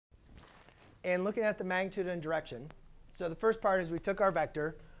and looking at the magnitude and direction. So the first part is we took our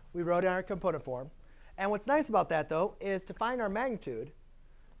vector, we wrote it in our component form. And what's nice about that, though, is to find our magnitude.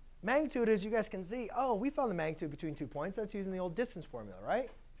 Magnitude, as you guys can see, oh, we found the magnitude between 2 points. That's using the old distance formula, right?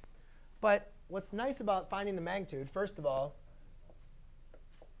 But what's nice about finding the magnitude, first of all,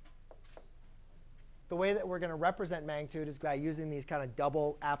 the way that we're going to represent magnitude is by using these kind of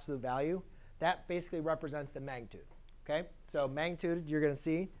double absolute value. That basically represents the magnitude. Okay? So magnitude, you're going to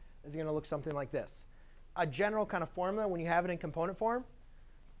see, is going to look something like this. A general kind of formula when you have it in component form,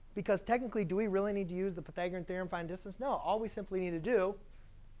 because technically, do we really need to use the Pythagorean theorem to find distance? No. All we simply need to do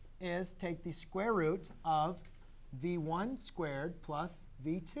is take the square root of v1 squared plus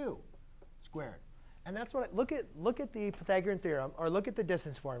v2 squared. And that's what look at the Pythagorean theorem, or look at the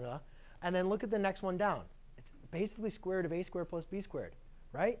distance formula, and then look at the next one down. It's basically square root of a squared plus b squared,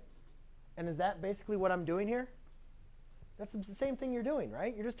 right? And is that basically what I'm doing here? That's the same thing you're doing,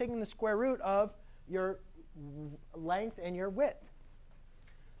 right? You're just taking the square root of your length and your width.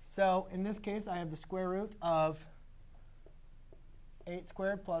 So in this case, I have the square root of 8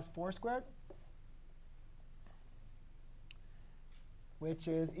 squared plus 4 squared, which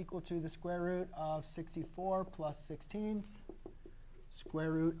is equal to the square root of 64 plus 16,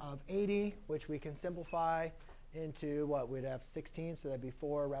 square root of 80, which we can simplify into what? We'd have 16, so that'd be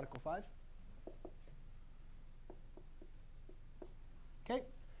 4 radical 5. OK,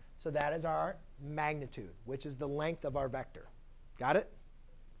 so that is our magnitude, which is the length of our vector. Got it?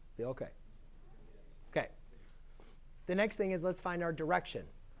 Feel OK? OK. The next thing is let's find our direction.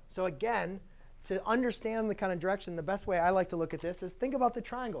 So again, to understand the kind of direction, the best way I like to look at this is think about the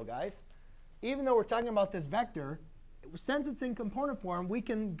triangle, guys. Even though we're talking about this vector, since it's in component form, we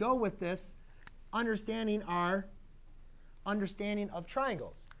can go with this understanding our understanding of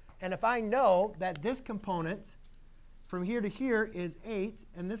triangles. And if I know that this component from here to here is 8,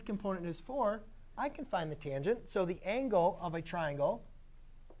 and this component is 4, I can find the tangent. So the angle of a triangle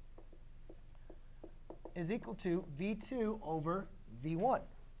is equal to v2 over v1.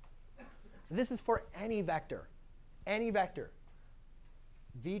 This is for any vector, any vector,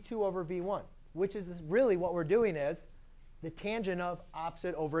 v2 over v1, which is really what we're doing is the tangent of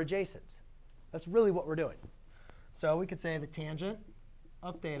opposite over adjacent. That's really what we're doing. So we could say the tangent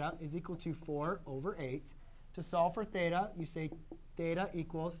of theta is equal to 4 over 8. To solve for theta, you say theta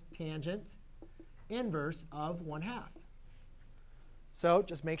equals tangent inverse of 1/2. So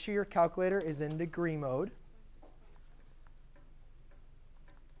just make sure your calculator is in degree mode.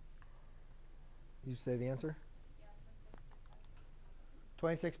 You say the answer?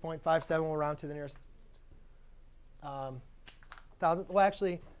 26.57 will round to the nearest thousandth. Well,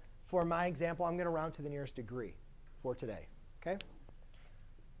 actually, for my example, I'm going to round to the nearest degree for today. OK?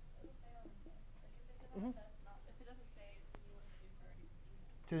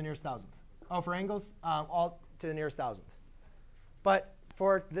 To the nearest thousandth. Oh, for angles, all to the nearest thousandth. But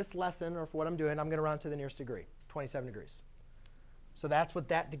for this lesson, or for what I'm doing, I'm going to round to the nearest degree, 27 degrees. So that's what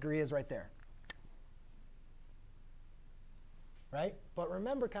that degree is right there. Right? But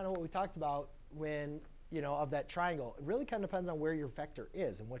remember kind of what we talked about when, of that triangle. It really kind of depends on where your vector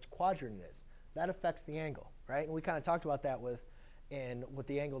is and which quadrant it is. That affects the angle, right? And we kind of talked about that with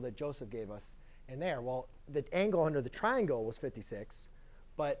the angle that Joseph gave us in there. Well, the angle under the triangle was 56.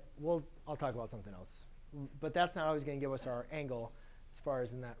 But I'll talk about something else. But that's not always going to give us our angle as far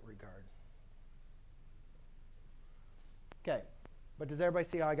as in that regard. OK. But does everybody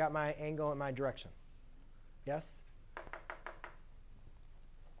see how I got my angle and my direction? Yes?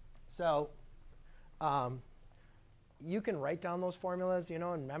 So you can write down those formulas,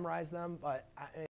 and memorize them. But